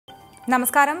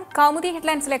നമസ്കാരം. കൗമുദി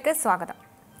ഹെഡ്ലൈൻസിലേക്ക് സ്വാഗതം.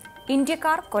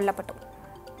 ഇന്ത്യക്കാർ കൊല്ലപ്പെട്ടു.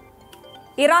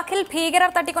 ഇറാഖിൽ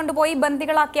ഭീകരർ തട്ടിക്കൊണ്ടുപോയി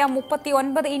ബന്ദികളാക്കിയ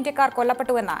 39 ഇന്ത്യക്കാർ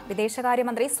കൊല്ലപ്പെട്ടുവെന്ന്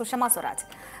വിദേശകാര്യമന്ത്രി സുഷമ സ്വരാജ്.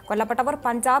 കൊല്ലപ്പെട്ടവർ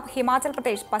പഞ്ചാബ്, ഹിമാചൽ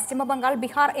പ്രദേശ്, പശ്ചിമ ബംഗാൾ,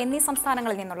 ബീഹാർ എന്നീ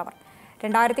സംസ്ഥാനങ്ങളിൽ നിന്നുള്ളവർ.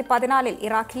 2014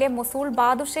 ഇറാഖിലെ മൊസൂൾ,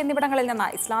 ബാദുഷ് എന്നിവിടങ്ങളിൽ നിന്ന്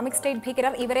ഇസ്ലാമിക് സ്റ്റേറ്റ്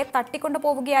ഭീകരർ ഇവരെ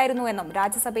തട്ടിക്കൊണ്ടുപോവുകയായിരുന്നുവെന്നും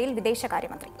രാജ്യസഭയിൽ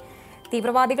വിദേശകാര്യമന്ത്രി.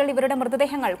 തീവ്രവാദികൾ ഇവരുടെ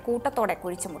മൃതദേഹങ്ങൾ കൂട്ടത്തോടെ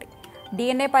കുഴിച്ചുമൂടി.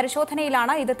 DNA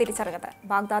പരിശോധനയിലാണ് ഇത് തിരിച്ചറിഞ്ഞത്.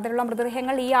 ബാഗ്ദാദിലുള്ള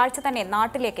മൃതദേഹങ്ങൾ ഈ ആഴ്ച തന്നെ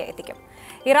നാട്ടിലേക്ക് എത്തിക്കും.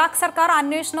 ഇറാഖ് സർക്കാർ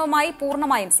അന്വേഷണവുമായി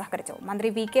പൂർണ്ണമായും സഹകരിച്ചു. മന്ത്രി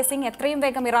VK സിംഗ് എത്രയും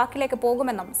വേഗം ഇറാഖിലേക്ക്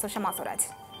പോകുമെന്നും സുഷമ സ്വരാജ്.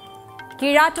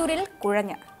 കീഴാറ്റൂരിൽ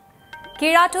കുഴഞ്ഞ്.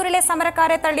 കീഴാറ്റൂരിലെ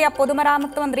സമരക്കാരെ തള്ളിയ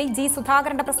പൊതുമരാമത്ത് മന്ത്രി G.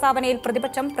 സുധാകരന്റെ പ്രസ്താവനയിൽ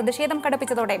പ്രതിപക്ഷം പ്രതിഷേധം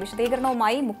കടുപ്പിച്ചതോടെ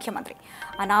വിശദീകരണവുമായി മുഖ്യമന്ത്രി.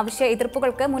 അനാവശ്യ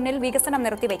എതിർപ്പുകൾക്ക് മുന്നിൽ വികസനം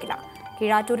നിർത്തിവെക്കില്ല.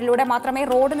 കീഴാറ്റൂരിലൂടെ മാത്രമേ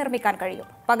റോഡ് നിർമ്മിക്കാൻ കഴിയൂ.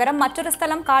 പകരം മറ്റൊരു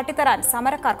സ്ഥലം കാട്ടിത്തരാൻ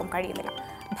സമരക്കാർക്കും കഴിയുന്നില്ല.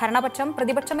 ഭരണപക്ഷം,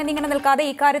 പ്രതിപക്ഷം എന്നിങ്ങനെ നിൽക്കാതെ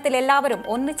ഇക്കാര്യത്തിൽ എല്ലാവരും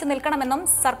ഒന്നിച്ചു നിൽക്കണമെന്നും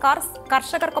സർക്കാർ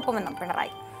കർഷകർക്കൊപ്പമെന്നും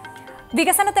പിണറായി.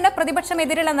 വികസനത്തിന് പ്രതിപക്ഷം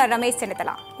എതിരില്ലെന്ന് രമേശ്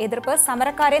ചെന്നിത്തല. എതിർപ്പ്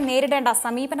സമരക്കാരെ നേരിടേണ്ട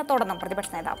സമീപനത്തോടെന്നും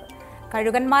പ്രതിപക്ഷ നേതാവ്.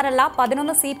 കഴുകന്മാരല്ല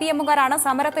 11 CPMകാരാണ്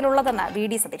സമരത്തിലുള്ളതെന്ന്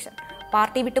VD സതീശൻ.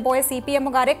 പാർട്ടി വിട്ടുപോയ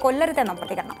CPMകാരെ കൊല്ലരുതെന്നും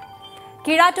പ്രതികരണം.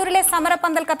 കീഴാറ്റൂരിലെ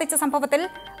സമരപ്പന്തൽ കത്തിച്ച സംഭവത്തിൽ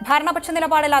ഭരണപക്ഷ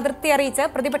നിലപാടിൽ അതൃപ്തി അറിയിച്ച്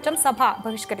പ്രതിപക്ഷം സഭ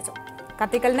ബഹിഷ്കരിച്ചു.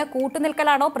 കത്തിക്കലിന്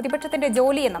കൂട്ടുനിൽക്കലാണോ പ്രതിപക്ഷത്തിന്റെ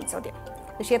ജോലിയെന്നും ചോദ്യം.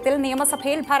 വിഷയത്തിൽ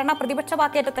നിയമസഭയിൽ ഭരണ പ്രതിപക്ഷ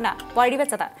വാക്കേറ്റത്തിന്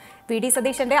വഴിവെച്ചത് VD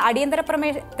സതീശന്റെ അടിയന്തര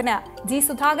പ്രമേയത്തിന് G.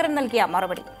 സുധാകരൻ നൽകിയ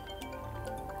മറുപടി.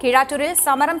 കീഴാറ്റൂരിൽ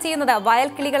സമരം ചെയ്യുന്നത്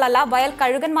വയൽക്കിളികളല്ല, വയൽ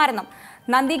കഴുകന്മാരെന്നും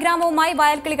നന്ദിഗ്രാമവുമായി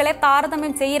വയൽക്കിളികളെ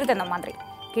താരതമ്യം ചെയ്യരുതെന്നും മന്ത്രി.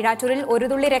 കീഴാറ്റൂരിൽ ഒരു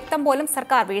തുള്ളി രക്തം പോലും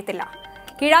സർക്കാർ വീഴ്ത്തില്ല.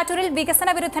 കീഴാറ്റൂരിൽ വികസന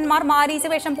വിരുദ്ധന്മാർ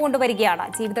മാരീചവേഷം പൂണ്ടുവരികയാണ്.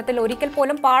 ജീവിതത്തിൽ ഒരിക്കൽ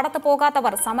പോലും പാടത്ത്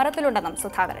പോകാത്തവർ സമരത്തിലുണ്ടെന്നും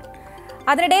സുധാകരൻ.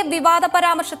 അതിനിടെ വിവാദ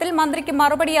പരാമർശത്തിൽ മന്ത്രിക്ക്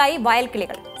മറുപടിയായി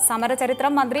വയൽക്കിളികൾ.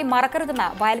 സമരചരിത്രം മന്ത്രി മറക്കരുതെന്ന്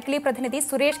വയൽക്കിളി പ്രതിനിധി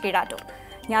സുരേഷ് കീഴാറ്റൂർ.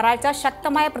 ഞായറാഴ്ച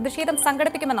ശക്തമായ പ്രതിഷേധം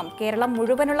സംഘടിപ്പിക്കുമെന്നും കേരളം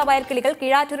മുഴുവനുള്ള വയൽക്കിളികൾ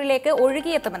കീഴാറ്റൂരിലേക്ക്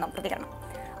ഒഴുകിയെത്തുമെന്നും പ്രതികരണം.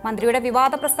 മന്ത്രിയുടെ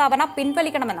വിവാദ പ്രസ്താവന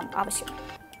പിൻവലിക്കണമെന്നും ആവശ്യം.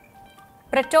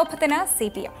 പ്രക്ഷോഭത്തിന്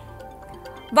CPM.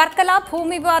 വർക്കല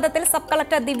ഭൂമി വിവാദത്തിൽ സബ്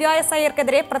കളക്ടർ ദിവ്യ S.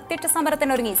 അയ്യർക്കെതിരെ പ്രത്യക്ഷ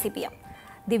സമരത്തിനൊരുങ്ങി CPM.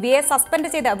 ദിവ്യയെ സസ്പെൻഡ്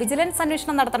ചെയ്ത് വിജിലൻസ്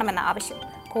അന്വേഷണം നടത്തണമെന്ന ആവശ്യം.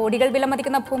 കോടികൾ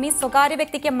വിലമതിക്കുന്ന ഭൂമി സ്വകാര്യ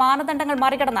വ്യക്തിക്ക് മാനദണ്ഡങ്ങൾ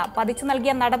മറികടന്ന് പതിച്ചു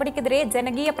നൽകിയ നടപടിക്കെതിരെ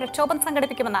ജനകീയ പ്രക്ഷോഭം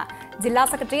സംഘടിപ്പിക്കുമെന്ന് ജില്ലാ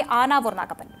സെക്രട്ടറി ആനാവൂർ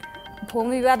നാഗപ്പൻ.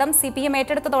 ഭൂമി വിവാദം CPM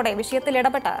ഏറ്റെടുത്തതോടെ വിഷയത്തിൽ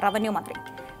ഇടപെട്ട് റവന്യൂ മന്ത്രി.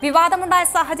 വിവാദമുണ്ടായ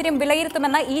സാഹചര്യം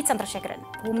വിലയിരുത്തുമെന്ന് E. ചന്ദ്രശേഖരൻ.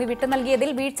 ഭൂമി വിട്ടു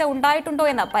നൽകിയതിൽ വീഴ്ച ഉണ്ടായിട്ടുണ്ടോ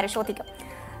എന്ന് പരിശോധിക്കും.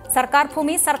 സർക്കാർ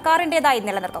ഭൂമി സർക്കാരിന്റേതായി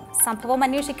നിലനിർത്തും. സംഭവം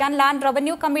അന്വേഷിക്കാൻ ലാൻഡ്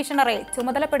റവന്യൂ കമ്മീഷണറെ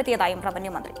ചുമതലപ്പെടുത്തിയതായും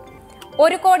റവന്യൂ മന്ത്രി.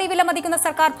 1 കോടി വിലമതിക്കുന്ന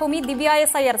സർക്കാർ ഭൂമി ദിവ്യ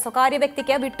S. അയ്യർ സ്വകാര്യ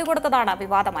വ്യക്തിക്ക് വിട്ടുകൊടുത്തതാണ്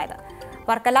വിവാദമായത്.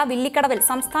 വർക്കല വില്ലിക്കടവിൽ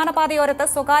സംസ്ഥാന പാതയോരത്ത്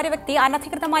സ്വകാര്യ വ്യക്തി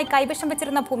അനധികൃതമായി കൈവശം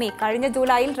വെച്ചിരുന്ന ഭൂമി കഴിഞ്ഞ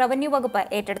ജൂലൈയിൽ റവന്യൂ വകുപ്പ്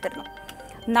ഏറ്റെടുത്തിരുന്നു.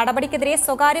 നടപടിക്കെതിരെ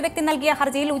സ്വകാര്യ വ്യക്തി നൽകിയ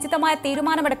ഹർജിയിൽ ഉചിതമായ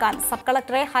തീരുമാനമെടുക്കാൻ സബ്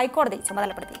കളക്ടറെ ഹൈക്കോടതി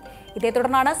ചുമതലപ്പെടുത്തി. ഇതേ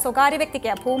തുടർന്നാണ് സ്വകാര്യ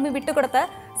വ്യക്തിക്ക് ഭൂമി വിട്ടുകൊടുത്ത്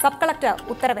സബ് കളക്ടർ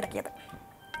ഉത്തരവിറക്കിയത്.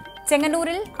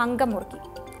 ചെങ്ങന്നൂരിൽ അംഗം മുറുക്കി.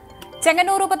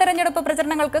 ചെങ്ങന്നൂർ ഉപതെരഞ്ഞെടുപ്പ്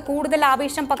പ്രചരണങ്ങൾക്ക് കൂടുതൽ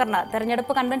ആവേശം പകർന്ന്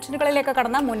തെരഞ്ഞെടുപ്പ് കൺവെൻഷനുകളിലേക്ക്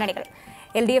കടന്ന മുന്നണികൾ.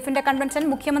 LDFന്റെ കൺവെൻഷൻ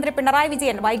മുഖ്യമന്ത്രി പിണറായി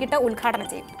വിജയൻ വൈകിട്ട് ഉദ്ഘാടനം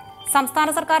ചെയ്യും. സംസ്ഥാന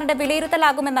സർക്കാരിന്റെ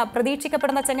വിലയിരുത്തലാകുമെന്ന്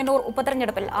പ്രതീക്ഷിക്കപ്പെടുന്ന ചെങ്ങന്നൂർ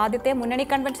ഉപതെരഞ്ഞെടുപ്പിൽ ആദ്യത്തെ മുന്നണി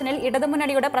കൺവെൻഷനിൽ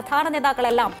ഇടതുമുന്നണിയുടെ പ്രധാന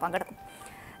നേതാക്കളെല്ലാം പങ്കെടുക്കും.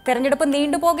 തെരഞ്ഞെടുപ്പ്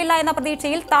നീണ്ടുപോകില്ല എന്ന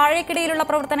പ്രതീക്ഷയിൽ താഴേക്കിടയിലുള്ള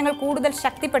പ്രവർത്തനങ്ങൾ കൂടുതൽ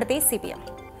ശക്തിപ്പെടുത്തി CPM.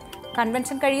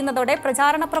 കൺവെൻഷൻ കഴിയുന്നതോടെ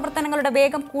പ്രചാരണ പ്രവർത്തനങ്ങളുടെ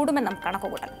വേഗം കൂടുമെന്നും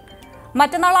കണക്കുകൂട്ടൽ.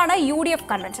 മറ്റന്നാളാണ് UDF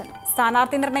കൺവെൻഷൻ.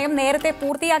 സ്ഥാനാർത്ഥി നിർണയം നേരത്തെ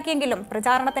പൂർത്തിയാക്കിയെങ്കിലും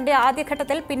പ്രചാരണത്തിന്റെ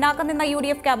ആദ്യഘട്ടത്തിൽ പിന്നാക്കം നിന്ന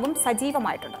UDF ക്യാമ്പും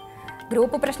സജീവമായിട്ടുണ്ട്.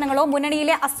 ഗ്രൂപ്പ് പ്രശ്നങ്ങളോ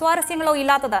മുന്നണിയിലെ അസ്വാരസ്യങ്ങളോ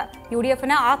ഇല്ലാത്തത്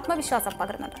UDFന് ആത്മവിശ്വാസം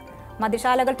പകരുന്നുണ്ട്.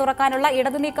 മദ്യശാലകൾ തുറക്കാനുള്ള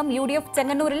ഇടതുനീക്കം UDF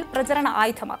ചെങ്ങന്നൂരിൽ പ്രചരണ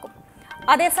ആയുധമാക്കും.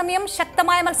 അതേസമയം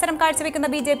ശക്തമായ മത്സരം കാഴ്ചവെക്കുന്ന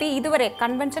BJP ഇതുവരെ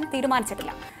കൺവെൻഷൻ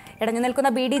തീരുമാനിച്ചിട്ടില്ല. ഇടഞ്ഞു നിൽക്കുന്ന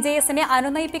BDJSനെ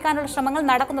അനുനയിപ്പിക്കാനുള്ള ശ്രമങ്ങൾ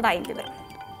നടക്കുന്നതായും വിവരം.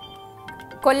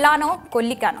 കൊല്ലാനോ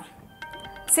കൊല്ലിക്കാനോ?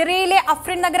 സിറിയയിലെ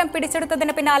അഫ്രിൻ നഗരം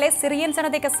പിടിച്ചെടുത്തതിന് പിന്നാലെ സിറിയൻ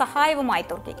ജനതയ്ക്ക് സഹായവുമായി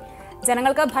തുർക്കി.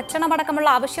 ജനങ്ങൾക്ക് ഭക്ഷണമടക്കമുള്ള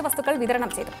അവശ്യ വസ്തുക്കൾ വിതരണം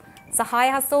ചെയ്തു.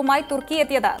 സഹായഹസ്തവുമായി തുർക്കി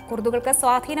എത്തിയത് കുർദുകൾക്ക്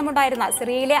സ്വാധീനമുണ്ടായിരുന്ന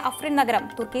സിറിയയിലെ അഫ്രിൻ നഗരം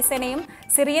തുർക്കി സേനയും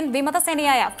സിറിയൻ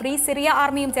വിമതസേനയായ ഫ്രീ സിറിയ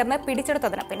ആർമിയും ചേർന്ന്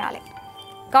പിടിച്ചെടുത്തതിന് പിന്നാലെ.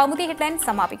 കൗമുദി ഹെഡ്ലൈൻസ്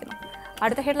സമാപിക്കുന്നു.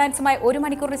 അടുത്ത ഹെഡ്ലൈൻസുമായി 1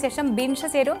 മണിക്കൂറിന് ശേഷം ബിൻഷ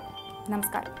ചേരും.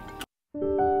 നമസ്കാരം.